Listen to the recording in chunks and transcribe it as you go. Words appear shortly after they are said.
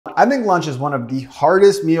I think lunch is one of the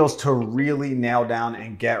hardest meals to really nail down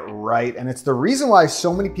and get right. And it's the reason why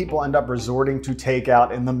so many people end up resorting to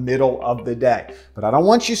takeout in the middle of the day. But I don't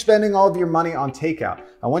want you spending all of your money on takeout.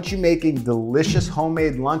 I want you making delicious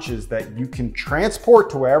homemade lunches that you can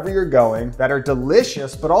transport to wherever you're going, that are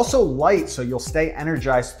delicious, but also light so you'll stay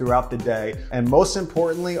energized throughout the day. And most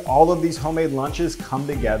importantly, all of these homemade lunches come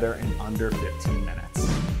together in under 15 minutes.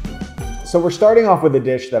 So we're starting off with a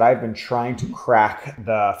dish that I've been trying to crack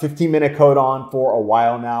the 15-minute code on for a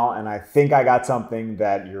while now, and I think I got something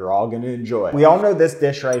that you're all gonna enjoy. We all know this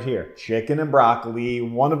dish right here, chicken and broccoli,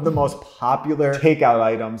 one of the most popular takeout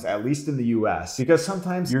items, at least in the US, because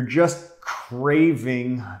sometimes you're just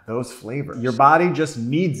craving those flavors. Your body just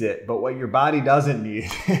needs it, but what your body doesn't need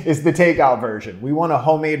is the takeout version. We want a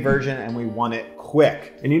homemade version and we want it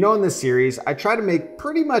quick. And you know, in this series, I try to make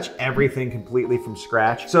pretty much everything completely from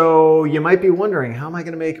scratch. So you might be wondering, how am I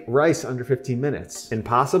gonna make rice under 15 minutes?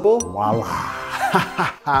 Impossible? Voila.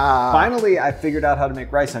 Finally, I figured out how to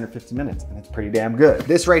make rice under 15 minutes, and it's pretty damn good.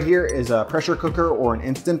 This right here is a pressure cooker or an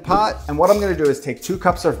Instant Pot. And what I'm gonna do is take 2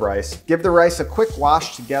 cups of rice, give the rice a quick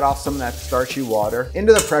wash to get off some of that starchy water,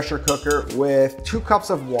 into the pressure cooker with 2 cups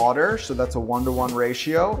of water, so that's a 1-to-1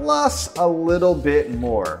 ratio, plus a little bit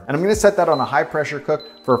more. And I'm gonna set that on a high pressure cook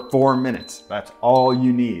for 4 minutes. That's all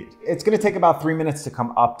you need. It's gonna take about 3 minutes to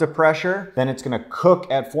come up to pressure, then it's gonna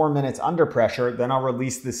cook at 4 minutes under pressure, then I'll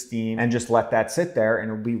release the steam and just let that sit there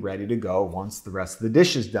and it'll be ready to go once the rest of the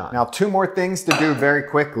dish is done. Now, 2 more things to do very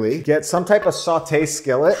quickly. Get some type of saute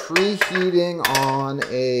skillet, preheating on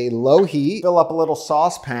a low heat. Fill up a little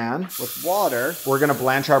saucepan with water. We're gonna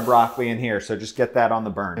blanch our broccoli in here, so just get that on the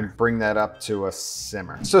burner and bring that up to a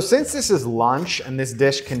simmer. So since this is lunch and this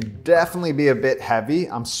dish can definitely be a bit heavy,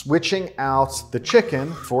 I'm switching out the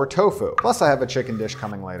chicken for tofu. Plus I have a chicken dish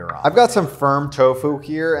coming later on. I've got some firm tofu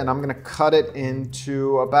here and I'm gonna cut it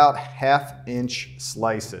into about 1/2-inch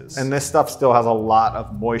slices. And this stuff still has a lot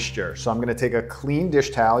of moisture. So I'm gonna take a clean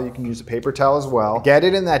dish towel. You can use a paper towel as well. Get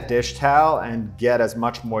it in that dish towel and get as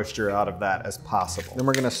much moisture out of that as possible. Then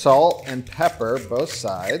we're gonna salt and pepper both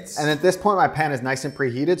sides. And at this point, my pan is nice and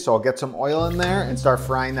preheated, so I'll get some oil in there and start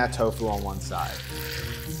frying that tofu on one side.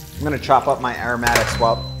 I'm gonna chop up my aromatics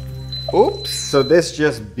while, oops. So this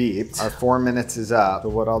just beeped. Our 4 minutes is up. So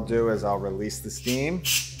what I'll do is I'll release the steam.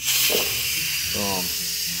 Boom.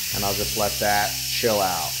 And I'll just let that chill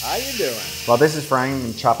out. How you doing? While this is frying, I'm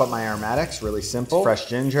gonna chop up my aromatics, really simple. Fresh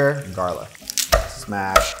ginger and garlic.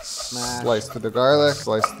 Smash, smash. Slice through the garlic,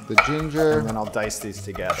 slice through the ginger, and then I'll dice these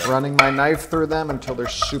together. Running my knife through them until they're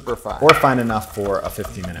super fine. Or fine enough for a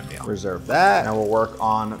 15-minute meal. Reserve that. Now we'll work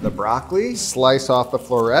on the broccoli. Slice off the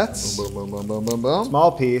florets. Boom, boom, boom, boom, boom, boom.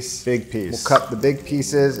 Small piece, big piece. We'll cut the big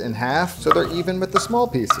pieces in half so they're even with the small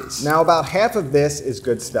pieces. Now about half of this is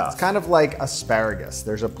good stuff. It's kind of like asparagus.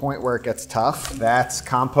 There's a point where it gets tough. That's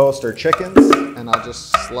compost or chickens. And I'll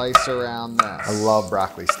just slice around this. I love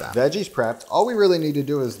broccoli stuff. Veggies prepped. All we really need to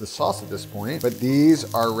do is the sauce at this point, but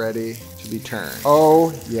these are ready to be turned.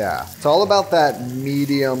 Oh yeah. It's all about that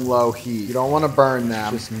medium low heat. You don't want to burn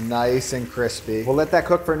them. Just nice and crispy. We'll let that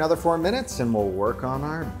cook for another 4 minutes and we'll work on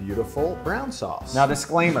our beautiful brown sauce. Now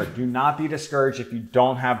disclaimer, do not be discouraged if you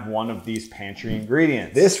don't have one of these pantry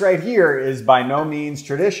ingredients. This right here is by no means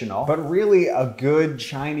traditional, but really a good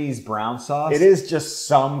Chinese brown sauce. It is just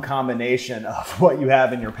some combination of what you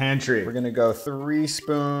have in your pantry. We're gonna go 3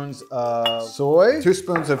 spoons of soy, 2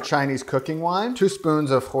 spoons of Chinese cooking wine, 2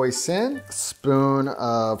 spoons of hoisin, a spoon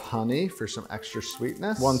of honey for some extra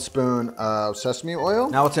sweetness, 1 spoon of sesame oil.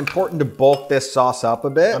 Now it's important to bulk this sauce up a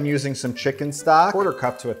bit. I'm using some chicken stock, 1/4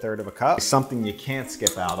 cup to 1/3 of a cup. It's something you can't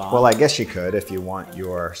skip out on. Well, I guess you could if you want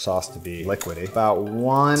your sauce to be liquidy. About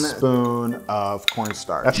 1 spoon of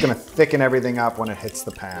cornstarch. That's gonna thicken everything up when it hits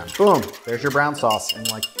the pan. Boom, there's your brown sauce in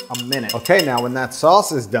like a minute. Okay, now when that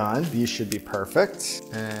sauce is done, these should be perfect.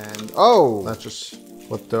 And oh, that just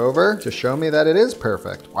flipped over to show me that it is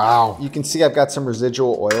perfect. Wow. You can see I've got some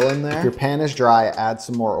residual oil in there. If your pan is dry, add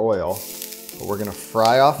some more oil. But we're gonna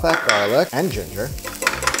fry off that garlic and ginger.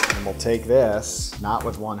 And we'll take this, not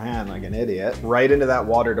with one hand like an idiot, right into that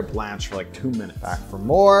water to blanch for like 2 minutes. Back for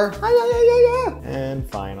more. And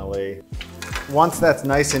finally, once that's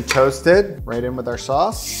nice and toasted, right in with our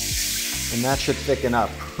sauce. And that should thicken up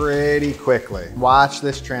pretty quickly. Watch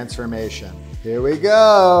this transformation. Here we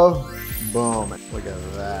go. Boom, look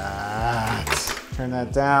at that. Turn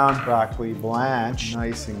that down, broccoli blanch,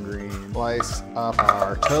 nice and green. Slice up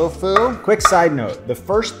our tofu. Quick side note, the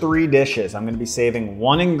first 3 dishes, I'm gonna be saving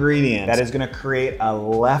 1 ingredient that is gonna create a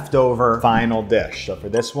leftover final dish. So for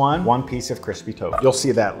this one, 1 piece of crispy tofu. You'll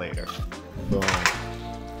see that later. Boom.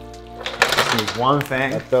 Just need 1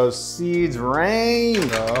 thing. Let those seeds rain.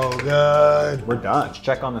 Go, good. We're done. Let's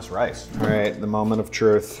check on this rice. All right, the moment of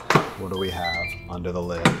truth. What do we have under the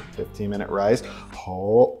lid? 15-minute rice.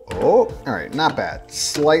 Oh, all right, not bad.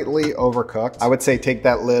 Slightly overcooked. I would say take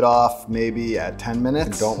that lid off maybe at 10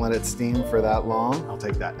 minutes. And don't let it steam for that long. I'll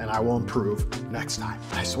take that, and I will improve next time,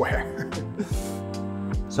 I swear.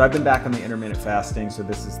 So I've been back on the intermittent fasting, so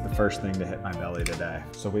this is the first thing to hit my belly today.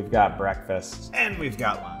 So we've got breakfast, and we've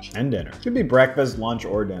got lunch, and dinner. Could be breakfast, lunch,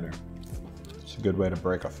 or dinner. It's a good way to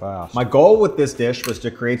break a fast. My goal with this dish was to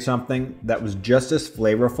create something that was just as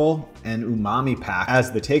flavorful and umami packed as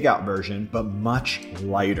the takeout version, but much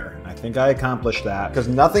lighter. And I think I accomplished that because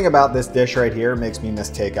nothing about this dish right here makes me miss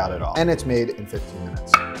takeout at all. And it's made in 15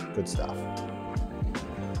 minutes. Good stuff.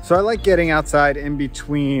 So I like getting outside in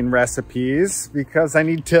between recipes because I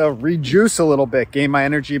need to rejuice a little bit, gain my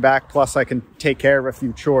energy back, plus I can take care of a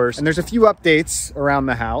few chores. And there's a few updates around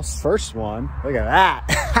the house. First one, look at that.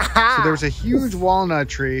 So there was a huge walnut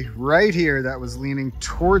tree right here that was leaning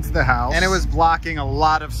towards the house, and it was blocking a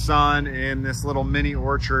lot of sun in this little mini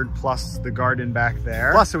orchard, plus the garden back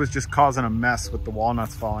there. Plus it was just causing a mess with the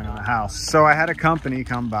walnuts falling on the house. So I had a company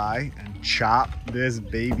come by and chop this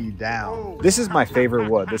baby down. This is my favorite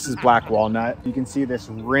wood. This is black walnut. You can see this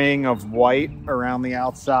ring of white around the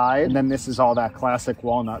outside, and then this is all that classic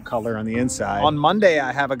walnut color on the inside. On Monday,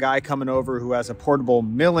 I have a guy coming over who has a portable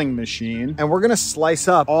milling machine, and we're gonna slice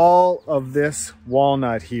up all of this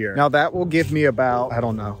walnut here. Now that will give me about, I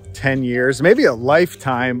don't know, 10 years, maybe a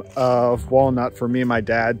lifetime of walnut for me and my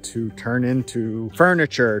dad to turn into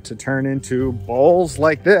furniture, to turn into bowls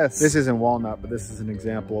like this. This isn't walnut, but this is an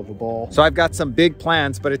example of a bowl. So I've got some big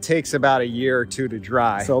plans, but it takes about a year or two to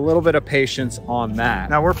dry. So a little bit of patience on that.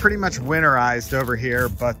 Now we're pretty much winterized over here,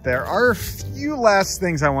 but there are a few last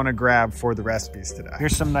things I want to grab for the recipes today.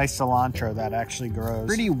 Here's some nice cilantro that actually grows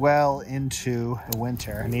pretty well into the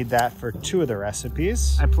winter. I need that for 2 of the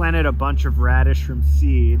recipes. I planted a bunch of radish from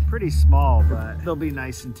seed. Pretty small, but they'll be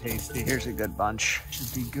nice and tasty. Here's a good bunch.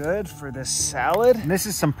 Should be good for this salad. And this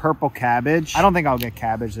is some purple cabbage. I don't think I'll get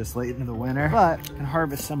cabbage this late in the winter, but I can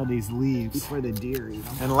harvest some of these leaves before the deer eat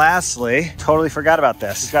them. And lastly, totally forgot about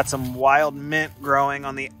this. We've got some wild mint growing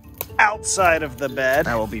on the outside of the bed.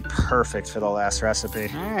 That will be perfect for the last recipe.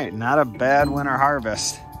 All right, not a bad winter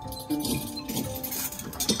harvest.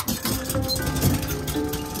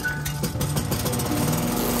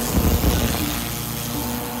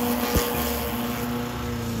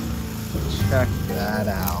 Check that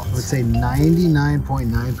out. I would say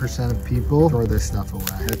 99.9% of people throw this stuff away.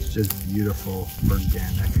 It's just beautiful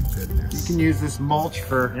organic goodness. You can use this mulch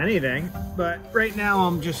for anything, but right now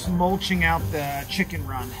I'm just mulching out the chicken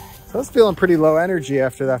run. So I was feeling pretty low energy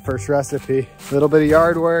after that first recipe. A little bit of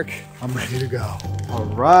yard work, I'm ready to go. All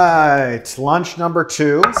right, lunch number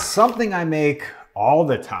 2. Something I make all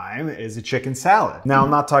the time is a chicken salad. Now,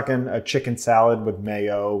 I'm not talking a chicken salad with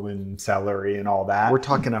mayo and celery and all that. We're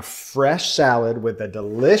talking a fresh salad with a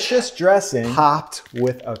delicious dressing topped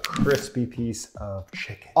with a crispy piece of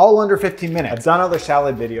chicken. All under 15 minutes. I've done other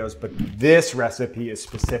salad videos, but this recipe is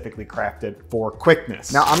specifically crafted for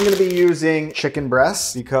quickness. Now, I'm gonna be using chicken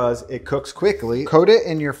breast because it cooks quickly. Coat it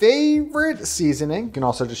in your favorite seasoning. You can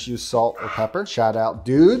also just use salt or pepper. Shout out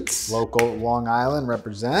Dudes, local Long Island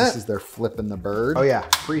represent. This is their flipping the bird. Oh yeah,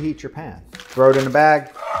 preheat your pan. Throw it in a bag.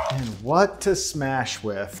 And what to smash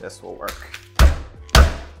with, this will work.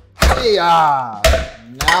 Hey-ya!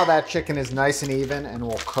 Now that chicken is nice and even and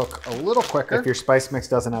will cook a little quicker. If your spice mix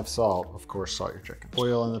doesn't have salt, of course, salt your chicken.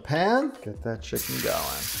 Oil in the pan, get that chicken going.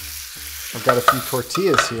 I've got a few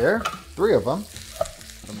tortillas here, 3 of them.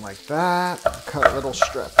 Put them like that, cut little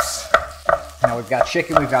strips. Now we've got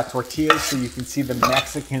chicken, we've got tortillas, so you can see the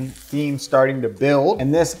Mexican theme starting to build.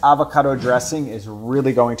 And this avocado dressing is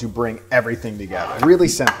really going to bring everything together. Really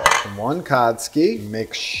simple. 1 Kodski,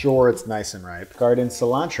 make sure it's nice and ripe. Garden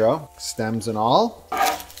cilantro, stems and all.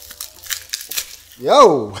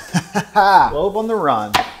 Yo! Clove on the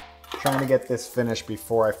run. Trying to get this finished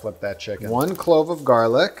before I flip that chicken. 1 clove of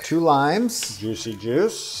garlic, 2 limes, juicy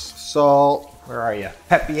juice, salt, where are you?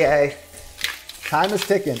 Pepper. Time is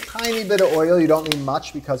ticking. Tiny bit of oil. You don't need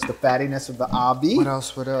much because the fattiness of the avi. What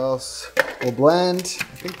else? What else? We'll blend. I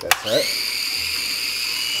think that's it.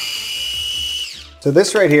 So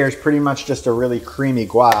this right here is pretty much just a really creamy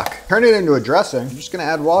guac. Turn it into a dressing. I'm just gonna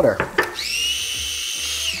add water.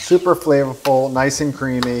 Super flavorful, nice and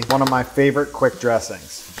creamy. One of my favorite quick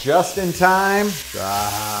dressings. Just in time. Look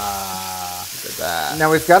at that.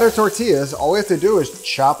 Now we've got our tortillas. All we have to do is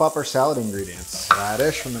chop up our salad ingredients.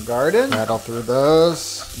 Radish from the garden. Rattle through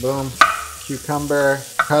those. Boom. Cucumber.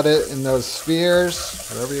 Cut it in those spheres,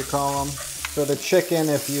 whatever you call them. So the chicken,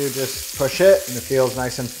 if you just push it and it feels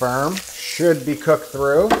nice and firm, should be cooked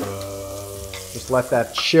through. Just let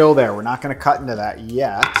that chill there. We're not gonna cut into that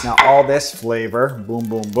yet. Now all this flavor, boom,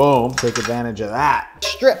 boom, boom, take advantage of that.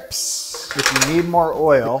 Strips. If you need more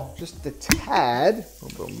oil, just a tad, boom,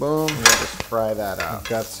 boom, boom, and we'll just fry that up. I've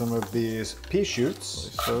got some of these pea shoots.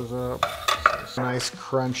 Place those up. Nice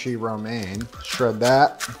crunchy romaine. Shred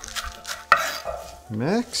that.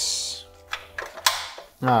 Mix.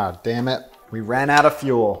 Ah, damn it. We ran out of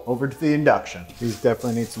fuel. Over to the induction. These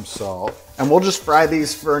definitely need some salt. And we'll just fry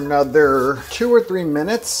these for another 2 or 3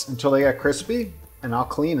 minutes until they get crispy, and I'll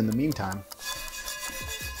clean in the meantime.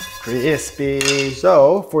 Crispy.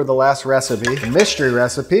 So for the last recipe, the mystery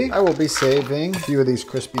recipe, I will be saving a few of these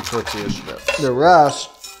crispy tortilla strips. The rest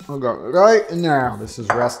will go right in there. This is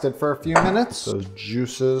rested for a few minutes. Those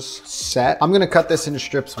juices set. I'm gonna cut this into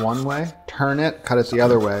strips one way, turn it, cut it the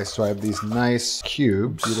other way. So I have these nice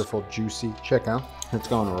cubes, beautiful juicy chicken. It's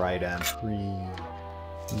going right in. Cream.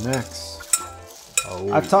 Mix.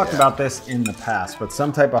 Oh, I've talked about this in the past, but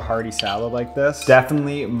some type of hearty salad like this,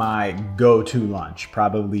 definitely my go-to lunch,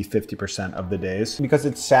 probably 50% of the days, because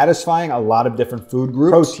it's satisfying a lot of different food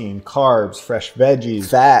groups. Protein, carbs, fresh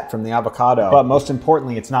veggies, fat from the avocado. But most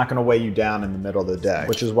importantly, it's not gonna weigh you down in the middle of the day,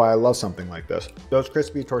 which is why I love something like this. Those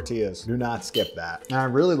crispy tortillas, do not skip that. And I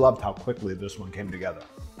really loved how quickly this one came together.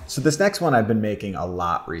 So this next one I've been making a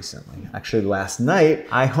lot recently. Actually, last night,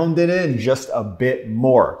 I honed it in just a bit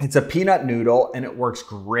more. It's a peanut noodle and it works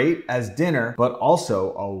great as dinner, but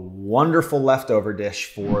also a wonderful leftover dish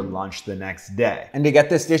for lunch the next day. And to get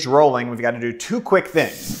this dish rolling, we've got to do 2 quick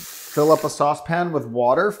things. Fill up a saucepan with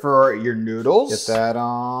water for your noodles. Get that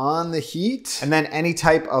on the heat. And then any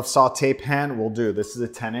type of saute pan will do. This is a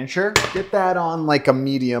 10-incher. Get that on like a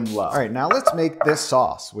medium low. All right, now let's make this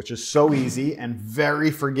sauce, which is so easy and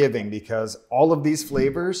very forgiving because all of these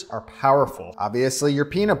flavors are powerful. Obviously, your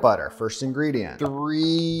peanut butter, first ingredient.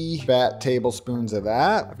 3 fat tablespoons of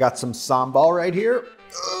that. I've got some sambal right here.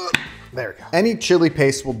 There we go. Any chili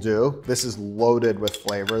paste will do. This is loaded with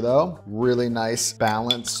flavor though. Really nice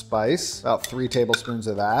balanced spice. About 3 tablespoons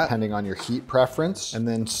of that, depending on your heat preference. And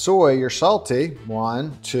then soy, your salty.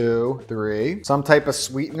 1, 2, 3. Some type of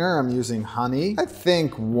sweetener, I'm using honey. I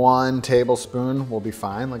think 1 tablespoon will be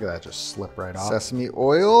fine. Look at that, just slip right off. Sesame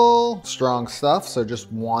oil, strong stuff, so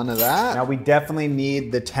just 1 of that. Now we definitely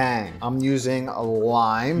need the tang. I'm using a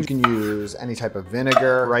lime. You can use any type of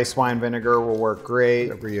vinegar. Rice wine vinegar will work great,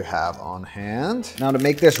 whatever you have on hand. Now to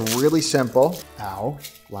make this really simple,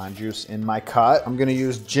 lime juice in my cut. I'm gonna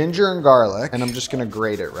use ginger and garlic and I'm just gonna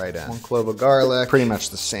grate it right in. 1 clove of garlic, pretty much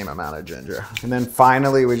the same amount of ginger. And then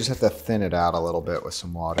finally, we just have to thin it out a little bit with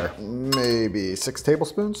some water. Maybe 6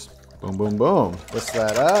 tablespoons. Boom, boom, boom. Whisk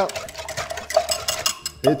that up.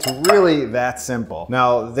 It's really that simple.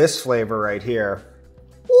 Now this flavor right here,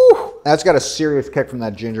 that's got a serious kick from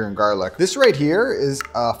that ginger and garlic. This right here is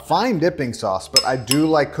a fine dipping sauce, but I do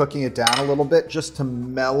like cooking it down a little bit just to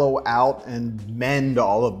mellow out and mend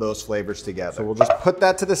all of those flavors together. So we'll just put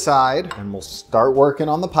that to the side and we'll start working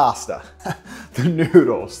on the pasta, the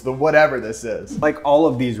noodles, the whatever this is. Like all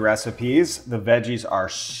of these recipes, the veggies are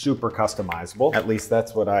super customizable. At least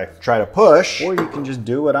that's what I try to push, or you can just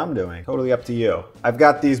do what I'm doing. Totally up to you. I've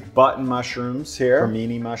got these button mushrooms here, or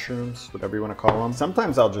mini mushrooms, whatever you want to call them.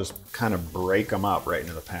 Sometimes I'll just kind of break them up right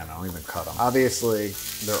into the pan. I don't even cut them. Obviously,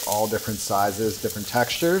 they're all different sizes, different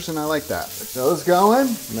textures, and I like that. Get those going.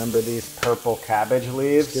 Remember these purple cabbage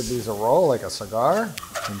leaves? Give these a roll like a cigar.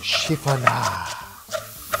 And chiffonade.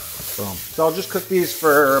 Boom. So I'll just cook these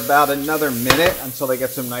for about another minute until they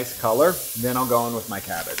get some nice color. Then I'll go in with my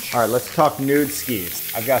cabbage. All right, let's talk nude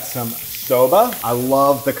skis. I've got some soba. I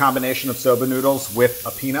love the combination of soba noodles with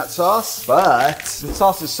a peanut sauce, but the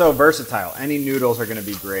sauce is so versatile. Any noodles are gonna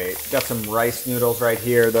be great. Got some rice noodles right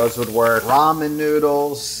here. Those would work. Ramen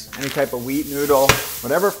noodles, any type of wheat noodle,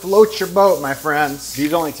 whatever floats your boat, my friends.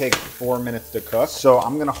 These only take 4 minutes to cook, so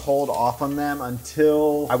I'm gonna hold off on them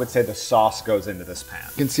until I would say the sauce goes into this pan.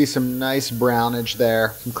 You can see some nice brownage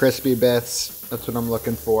there, some crispy bits. That's what I'm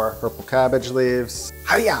looking for. Purple cabbage leaves.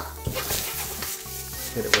 Hiya!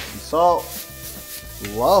 Hit it with some salt.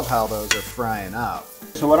 Love how those are frying up.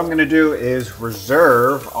 So what I'm gonna do is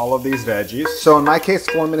reserve all of these veggies. So in my case,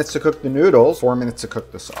 4 minutes to cook the noodles, 4 minutes to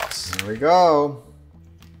cook the sauce. Here we go.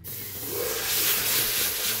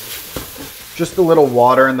 Just a little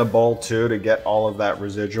water in the bowl too to get all of that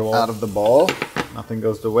residual out of the bowl. Nothing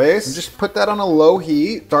goes to waste. And just put that on a low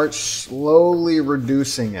heat. Start slowly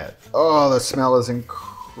reducing it. Oh, the smell is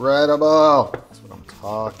incredible.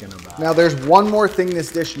 Talking about. Now there's one more thing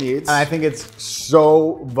this dish needs, and I think it's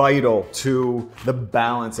so vital to the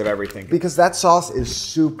balance of everything because that sauce is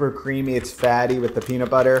super creamy. It's fatty with the peanut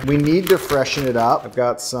butter. We need to freshen it up. I've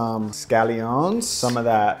got some scallions, some of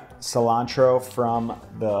that cilantro from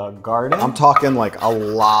the garden. I'm talking like a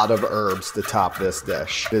lot of herbs to top this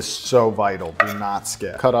dish. It is so vital, do not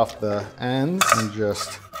skip. Cut off the ends and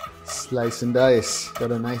just slice and dice.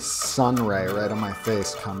 Got a nice sun ray right on my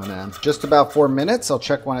face coming in. Just about 4 minutes, I'll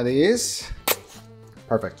check one of these.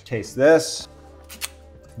 Perfect. Taste this.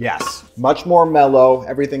 Yes, much more mellow.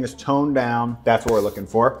 Everything is toned down. That's what we're looking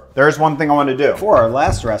for. There's one thing I want to do. For our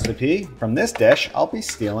last recipe from this dish, I'll be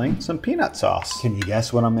stealing some peanut sauce. Can you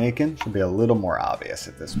guess what I'm making? Should be a little more obvious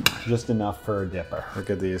at this point. Just enough for a dipper. Look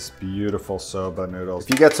at these beautiful soba noodles.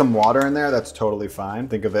 If you get some water in there, that's totally fine.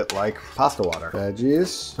 Think of it like pasta water.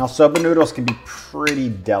 Veggies. Now, soba noodles can be pretty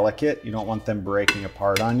delicate. You don't want them breaking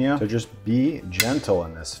apart on you. So just be gentle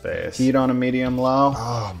in this phase. Heat on a medium low.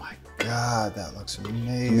 Oh my God, that looks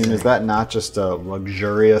amazing. I mean, is that not just a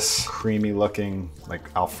luxurious, creamy looking, like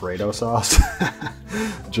Alfredo sauce?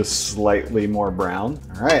 Just slightly more brown.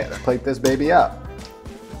 All right, plate this baby up.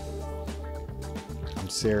 I'm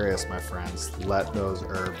serious, my friends. Let those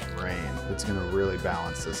herbs reign. It's gonna really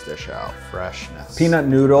balance this dish out. Freshness. Peanut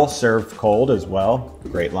noodle served cold as well.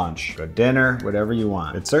 Great lunch. Good dinner, whatever you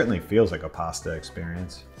want. It certainly feels like a pasta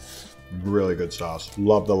experience. Really good sauce.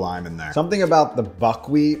 Love the lime in there. Something about the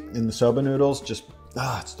buckwheat in the soba noodles, just,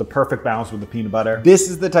 it's the perfect balance with the peanut butter. This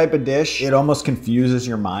is the type of dish, it almost confuses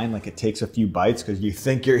your mind. Like it takes a few bites because you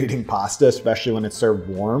think you're eating pasta, especially when it's served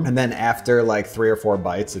warm. And then after like 3 or 4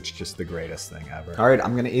 bites, it's just the greatest thing ever. All right,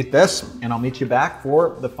 I'm gonna eat this and I'll meet you back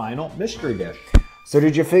for the final mystery dish. So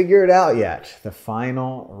did you figure it out yet? The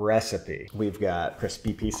final recipe. We've got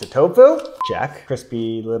crispy piece of tofu, check.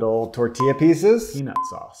 Crispy little tortilla pieces, peanut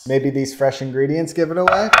sauce. Maybe these fresh ingredients give it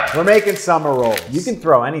away. We're making summer rolls. You can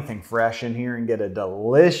throw anything fresh in here and get a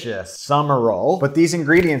delicious summer roll, but these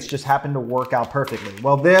ingredients just happen to work out perfectly.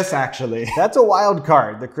 Well, this actually, that's a wild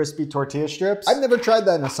card, the crispy tortilla strips. I've never tried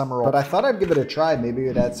that in a summer roll, but I thought I'd give it a try. Maybe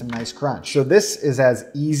it'd add some nice crunch. So this is as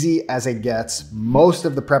easy as it gets. Most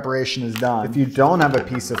of the preparation is done. If you don't have a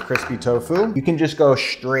piece of crispy tofu, you can just go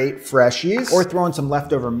straight freshies or throw in some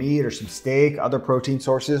leftover meat or some steak. Other protein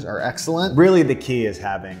sources are excellent. Really, the key is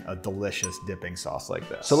having a delicious dipping sauce like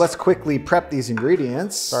this. So let's quickly prep these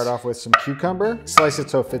ingredients. Start off with some cucumber. Slice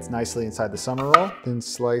it so it fits nicely inside the summer roll. Thin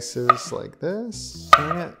slices like this.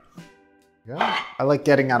 Turn it. Yeah. I like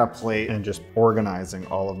getting out a plate and just organizing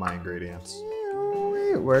all of my ingredients.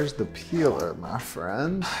 Where's the peeler, my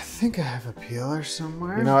friend? I think I have a peeler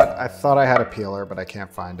somewhere. You know what? I thought I had a peeler, but I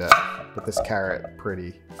can't find it. But this carrot,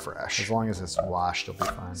 pretty fresh. As long as it's washed, it'll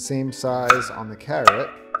be fine. Same size on the carrot.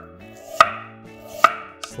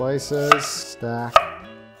 Slices, stack.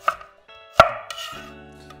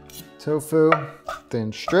 Tofu,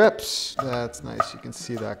 thin strips. That's nice, you can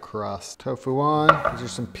see that crust. Tofu on. These are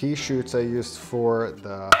some pea shoots I used for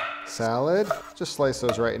the salad. Just slice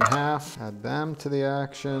those right in half, add them to the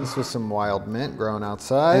action. This was some wild mint growing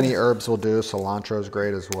outside. Any herbs will do, cilantro is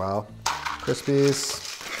great as well. Crispies.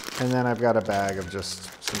 And then I've got a bag of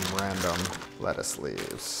just some random lettuce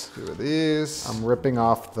leaves. 2 of these. I'm ripping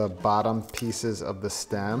off the bottom pieces of the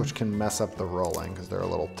stem, which can mess up the rolling because they're a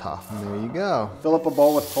little tough. And there you go. Fill up a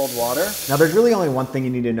bowl with cold water. Now there's really only one thing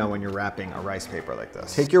you need to know when you're wrapping a rice paper like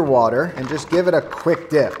this. Take your water and just give it a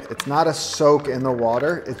quick dip. It's not a soak in the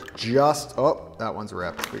water. It's just, oh, that one's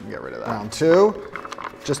ripped. We can get rid of that. Round 2.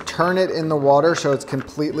 Just turn it in the water so it's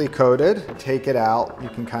completely coated. Take it out. You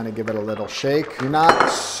can kind of give it a little shake. You're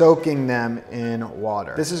not soaking them in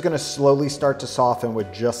water. This is gonna slowly start to soften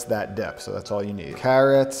with just that dip, so that's all you need.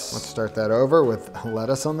 Carrots, let's start that over with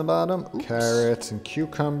lettuce on the bottom. Oops. Carrots and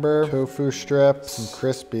cucumber, tofu strips, some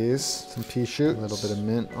crispies, some pea shoot, a little bit of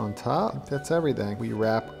mint on top. I think that's everything. We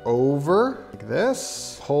wrap over like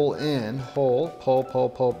this, pull in, pull, pull, pull,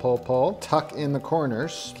 pull, pull, pull. Tuck in the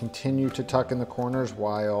corners. Continue to tuck in the corners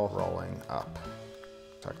while rolling up.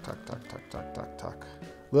 Tuck, tuck, tuck, tuck, tuck, tuck, tuck.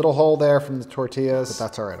 Little hole there from the tortillas, but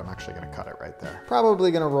that's all right. I'm actually gonna cut it right there.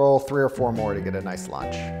 Probably gonna roll 3 or 4 more to get a nice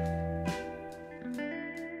lunch.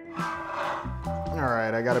 All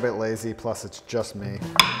right, I got a bit lazy, plus it's just me.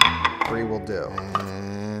 3 will do.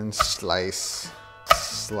 And slice,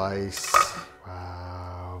 slice.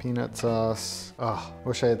 Wow. Peanut sauce. Oh,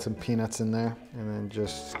 wish I had some peanuts in there. And then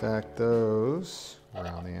just stack those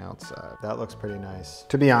around the outside. That looks pretty nice.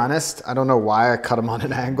 To be honest, I don't know why I cut them on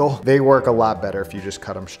an angle. They work a lot better if you just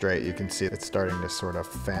cut them straight. You can see it's starting to sort of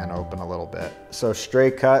fan open a little bit. So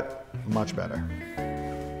straight cut, much better.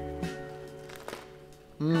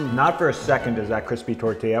 Not for a second does that crispy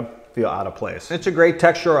tortilla feel out of place. It's a great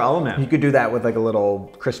textural element. You could do that with like a little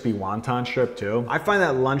crispy wonton strip too. I find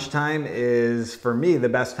that lunchtime is, for me, the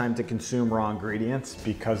best time to consume raw ingredients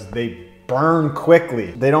because they burn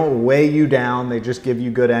quickly. They don't weigh you down, they just give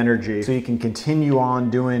you good energy so you can continue on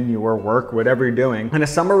doing your work, whatever you're doing. And a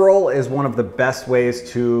summer roll is one of the best ways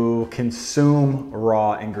to consume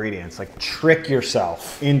raw ingredients. Like trick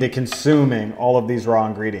yourself into consuming all of these raw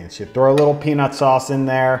ingredients. You throw a little peanut sauce in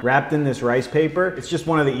there, wrapped in this rice paper. It's just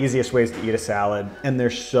one of the easiest ways to eat a salad, and they're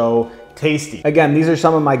so tasty. Again, these are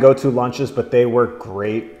some of my go-to lunches, but they work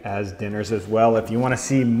great as dinners as well. If you want to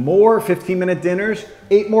see more 15-minute dinners,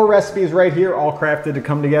 8 more recipes right here, all crafted to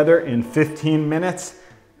come together in 15 minutes.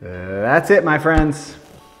 That's it, my friends.